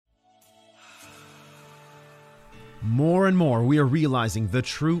More and more, we are realizing the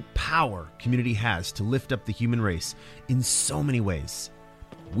true power community has to lift up the human race in so many ways.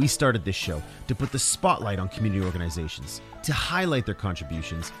 We started this show to put the spotlight on community organizations, to highlight their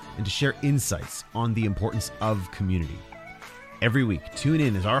contributions, and to share insights on the importance of community. Every week, tune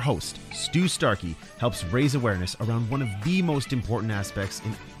in as our host, Stu Starkey, helps raise awareness around one of the most important aspects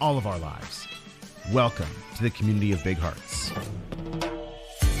in all of our lives. Welcome to the Community of Big Hearts.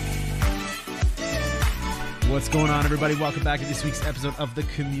 What's going on, everybody? Welcome back to this week's episode of the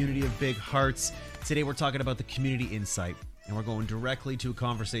Community of Big Hearts. Today we're talking about the community insight, and we're going directly to a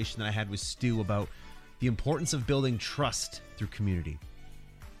conversation that I had with Stu about the importance of building trust through community.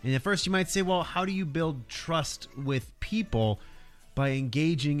 And at first you might say, well, how do you build trust with people by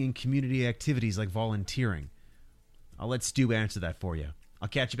engaging in community activities like volunteering? I'll let Stu answer that for you. I'll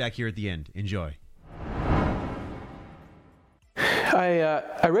catch you back here at the end. Enjoy.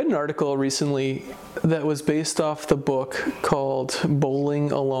 I read an article recently that was based off the book called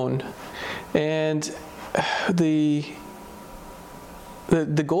Bowling Alone. And the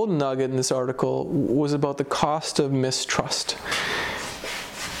golden nugget in this article was about the cost of mistrust.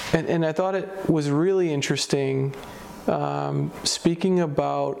 And I thought it was really interesting, speaking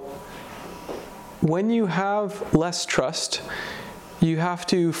about when you have less trust, you have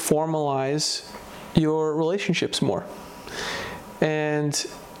to formalize your relationships more. And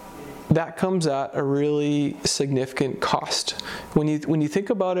that comes at a really significant cost. When you think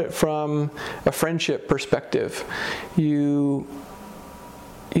about it from a friendship perspective, you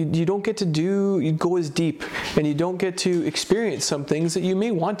don't get to go as deep, and you don't get to experience some things that you may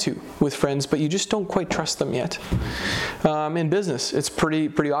want to with friends, but you just don't quite trust them yet. In business, it's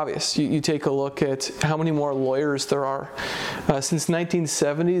pretty obvious. You take a look at how many more lawyers there are. Since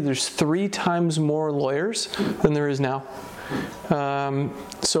 1970, there's 3 times more lawyers than there is now.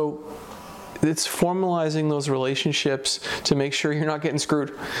 So it's formalizing those relationships to make sure you're not getting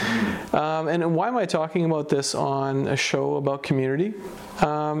screwed. And why am I talking about this on a show about community?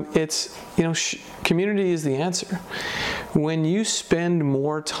 Community is the answer. When you spend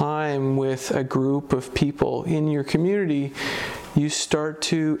more time with a group of people in your community, you start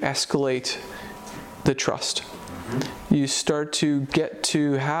to escalate the trust. You start to get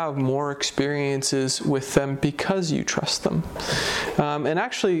to have more experiences with them because you trust them. And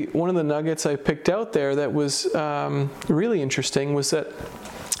actually, one of the nuggets I picked out there that was really interesting was that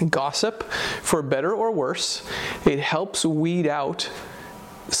gossip, for better or worse, it helps weed out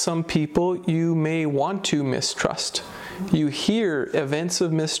some people you may want to mistrust. You hear events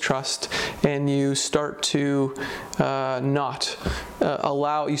of mistrust and you start to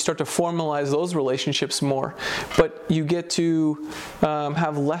you start to formalize those relationships more. But you get to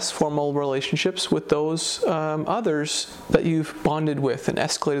have less formal relationships with those others that you've bonded with and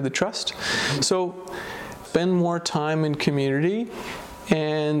escalated the trust. So spend more time in community,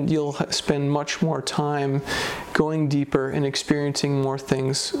 and you'll spend much more time going deeper and experiencing more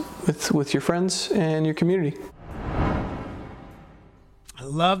things with your friends and your community. I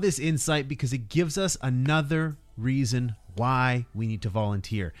love this insight because it gives us another reason why we need to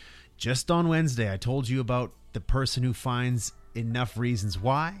volunteer. Just on Wednesday, I told you about the person who finds enough reasons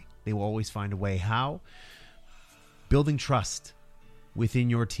why. They will always find a way how. Building trust within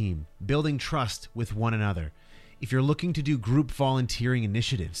your team. Building trust with one another. If you're looking to do group volunteering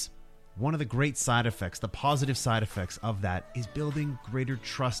initiatives, one of the great side effects, the positive side effects of that, is building greater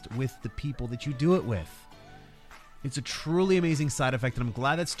trust with the people that you do it with. It's a truly amazing side effect, and I'm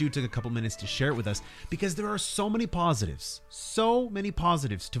glad that Stu took a couple minutes to share it with us, because there are so many positives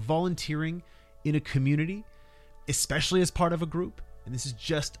to volunteering in a community, especially as part of a group, and this is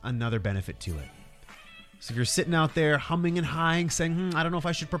just another benefit to it. So if you're sitting out there humming and hawing, saying, I don't know if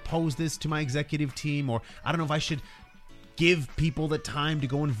I should propose this to my executive team, or I don't know if I should give people the time to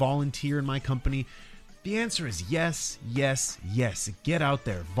go and volunteer in my company, the answer is yes, yes, yes. Get out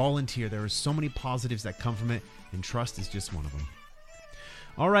there, volunteer. There are so many positives that come from it, and trust is just one of them.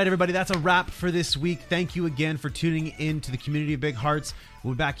 All right, everybody, that's a wrap for this week. Thank you again for tuning in to the Community of Big Hearts.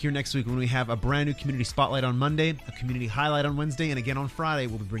 We'll be back here next week when we have a brand new Community Spotlight on Monday, a Community Highlight on Wednesday, and again on Friday,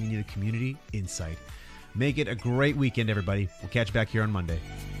 we'll be bringing you the Community Insight. Make it a great weekend, everybody. We'll catch you back here on Monday.